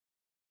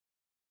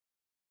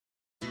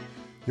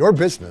Your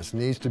business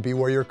needs to be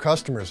where your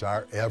customers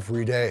are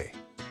every day.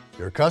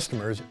 Your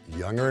customers,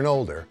 younger and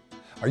older,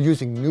 are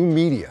using new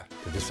media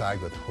to decide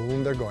with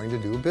whom they're going to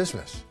do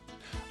business.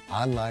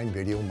 Online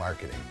video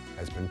marketing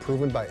has been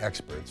proven by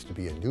experts to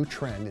be a new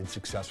trend in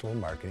successful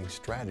marketing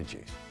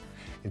strategies.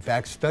 In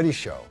fact, studies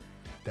show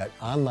that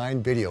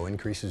online video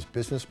increases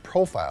business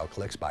profile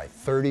clicks by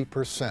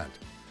 30%,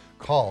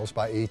 calls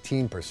by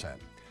 18%,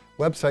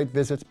 website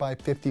visits by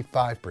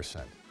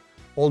 55%.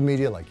 Old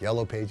media like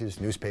Yellow Pages,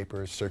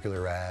 newspapers,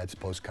 circular ads,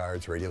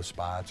 postcards, radio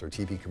spots, or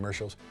TV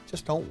commercials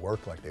just don't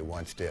work like they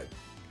once did.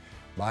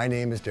 My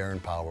name is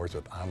Darren Powers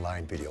with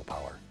Online Video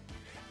Power.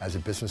 As a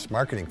business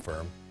marketing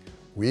firm,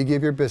 we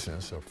give your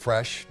business a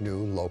fresh, new,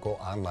 local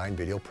online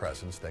video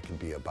presence that can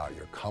be about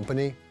your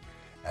company,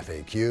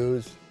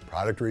 FAQs,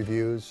 product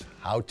reviews,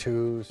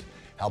 how-tos,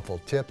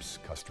 helpful tips,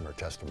 customer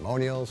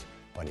testimonials,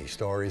 funny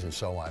stories, and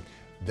so on.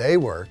 They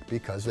work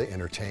because they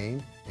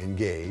entertain,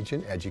 engage,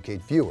 and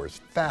educate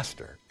viewers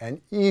faster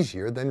and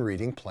easier than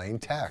reading plain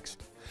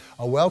text.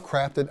 A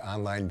well-crafted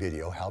online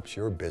video helps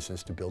your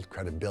business to build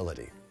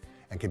credibility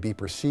and can be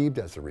perceived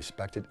as the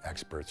respected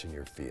experts in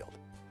your field.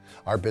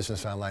 Our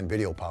Business Online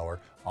Video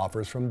Power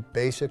offers from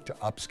basic to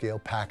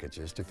upscale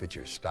packages to fit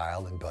your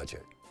style and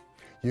budget.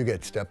 You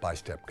get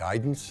step-by-step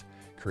guidance,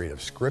 creative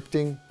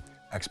scripting,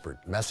 expert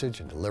message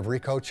and delivery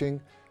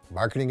coaching,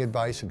 marketing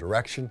advice and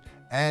direction,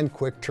 and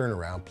quick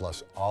turnaround,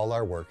 plus all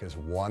our work is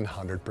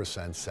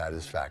 100%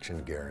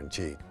 satisfaction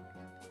guaranteed.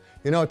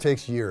 You know, it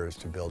takes years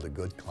to build a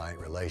good client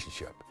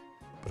relationship,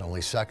 but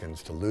only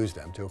seconds to lose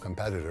them to a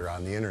competitor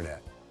on the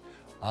internet.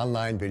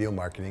 Online video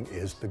marketing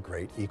is the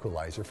great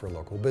equalizer for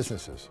local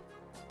businesses.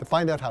 To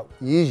find out how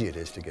easy it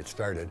is to get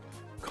started,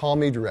 call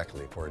me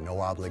directly for a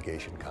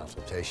no-obligation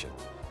consultation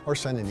or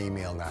send an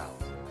email now.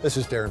 This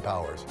is Darren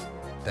Powers.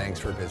 Thanks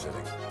for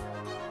visiting.